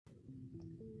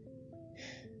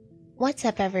What's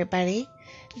up, everybody?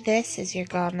 This is your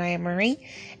girl, Naya Marie,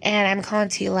 and I'm calling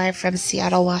to you live from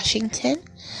Seattle, Washington.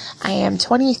 I am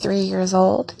 23 years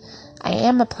old. I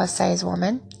am a plus-size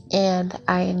woman, and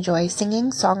I enjoy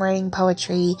singing, songwriting,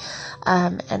 poetry,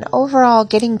 and overall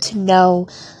getting to know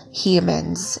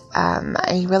humans.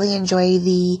 I really enjoy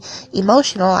the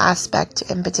emotional aspect,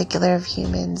 in particular, of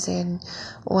humans and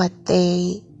what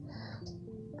they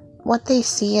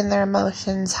see in their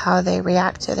emotions, how they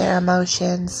react to their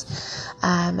emotions,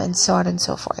 and so on and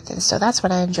so forth. And so that's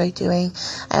what I enjoy doing.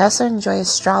 I also enjoy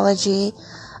astrology,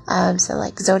 so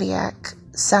like zodiac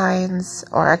signs,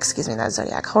 or excuse me, not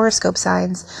zodiac, horoscope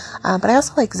signs, but I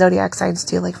also like zodiac signs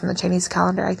too, like from the Chinese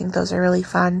calendar. I think those are really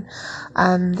fun.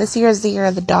 This year is the year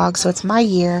of the dog, so it's my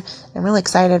year. I'm really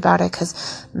excited about it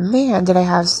because, man,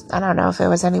 I don't know if it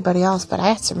was anybody else, but I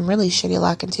had some really shitty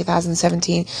luck in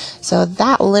 2017. So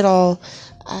that little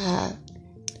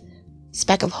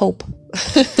speck of hope,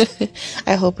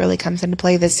 I hope, really comes into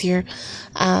play this year.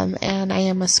 And I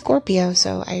am a Scorpio,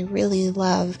 so I really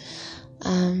love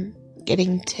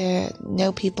getting to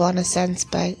know people in a sense,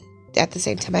 but at the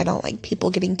same time, I don't like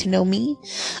people getting to know me.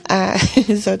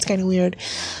 So it's kind of weird.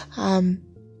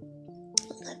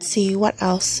 Let's see, what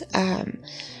else?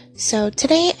 So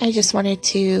today I just wanted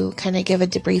to kind of give a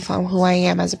debrief on who I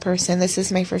am as a person. This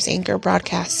is my first Anchor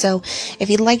broadcast, so if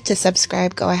you'd like to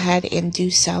subscribe, go ahead and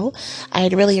do so.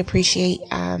 I'd really appreciate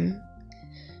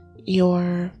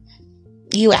you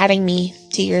adding me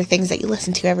to your things that you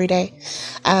listen to every day.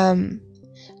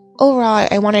 Overall,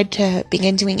 I wanted to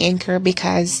begin doing Anchor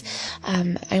because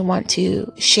I want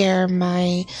to share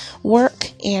my work,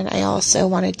 and I also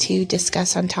wanted to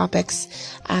discuss on topics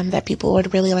that people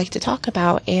would really like to talk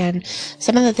about. And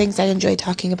some of the things I enjoy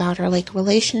talking about are like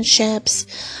relationships,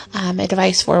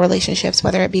 advice for relationships,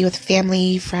 whether it be with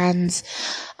family, friends,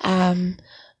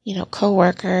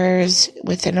 coworkers,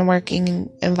 within a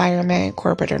working environment,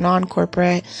 corporate or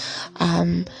non-corporate,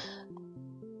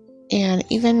 and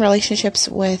even relationships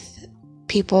with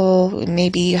people.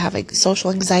 Maybe you have like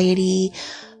social anxiety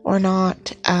or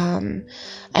not.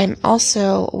 I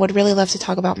also would really love to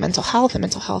talk about mental health and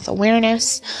mental health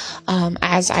awareness,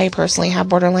 as I personally have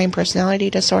borderline personality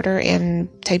disorder and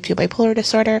type 2 bipolar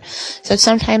disorder. So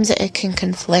sometimes it can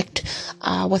conflict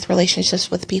with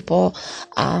relationships with people.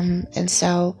 And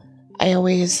so I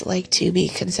always like to be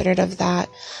considerate of that.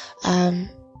 And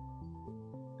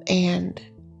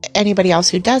anybody else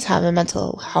who does have a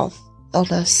mental health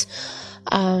illness.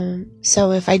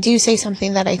 So if I do say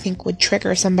something that I think would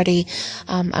trigger somebody,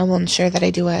 I will ensure that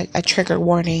I do a trigger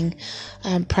warning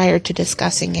prior to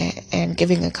discussing it, and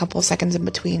giving a couple seconds in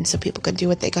between so people can do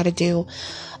what they gotta do,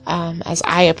 as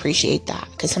I appreciate that,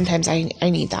 because sometimes I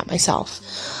need that myself.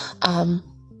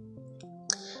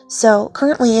 So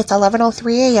currently it's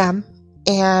 11:03 a.m.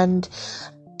 and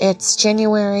it's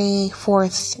January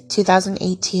 4th,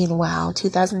 2018. Wow,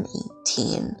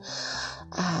 2018.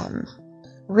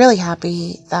 Really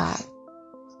happy that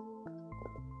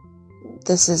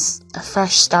this is a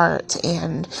fresh start,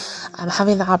 and I'm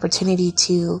having the opportunity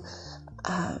to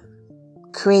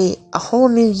create a whole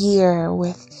new year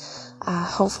with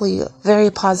hopefully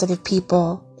very positive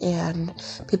people and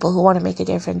people who want to make a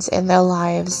difference in their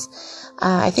lives.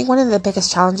 I think one of the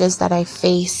biggest challenges that I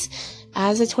face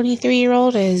as a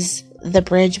 23-year-old is the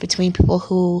bridge between people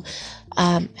who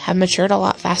have matured a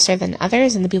lot faster than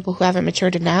others and the people who haven't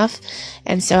matured enough.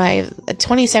 And so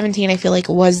 2017, I feel like,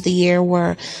 was the year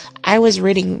where I was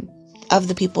ridding of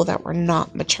the people that were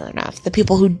not mature enough, the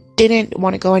people who didn't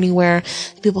want to go anywhere,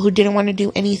 the people who didn't want to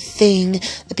do anything,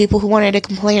 the people who wanted to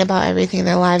complain about everything in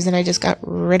their lives, and I just got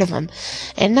rid of them.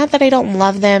 And not that I don't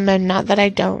love them, and not that I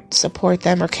don't support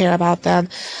them or care about them.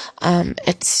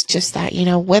 It's just that,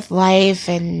 with life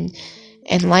and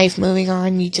life moving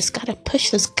on, you just gotta push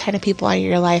those kind of people out of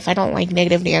your life. I don't like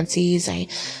negative Nancy's. I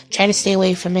try to stay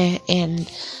away from it, and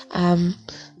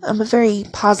I'm a very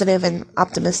positive and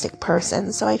optimistic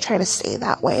person, so I try to stay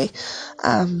that way.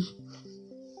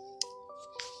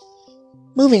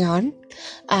 Moving on.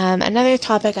 Another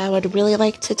topic I would really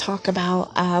like to talk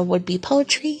about would be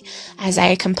poetry, as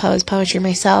I compose poetry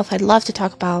myself. I'd love to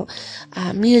talk about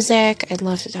music. I'd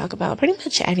love to talk about pretty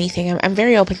much anything. I'm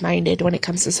very open-minded when it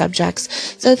comes to subjects.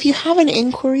 So if you have an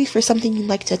inquiry for something you'd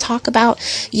like to talk about,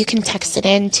 you can text it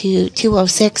in to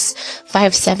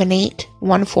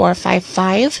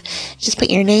 206-578-1455. Just put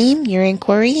your name, your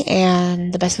inquiry,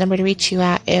 and the best number to reach you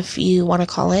at if you want to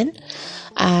call in.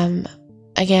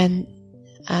 Again,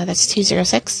 that's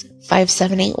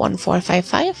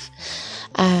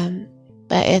 206-578-1455.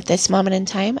 But at this moment in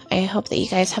time, I hope that you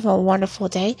guys have a wonderful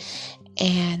day,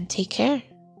 and take care.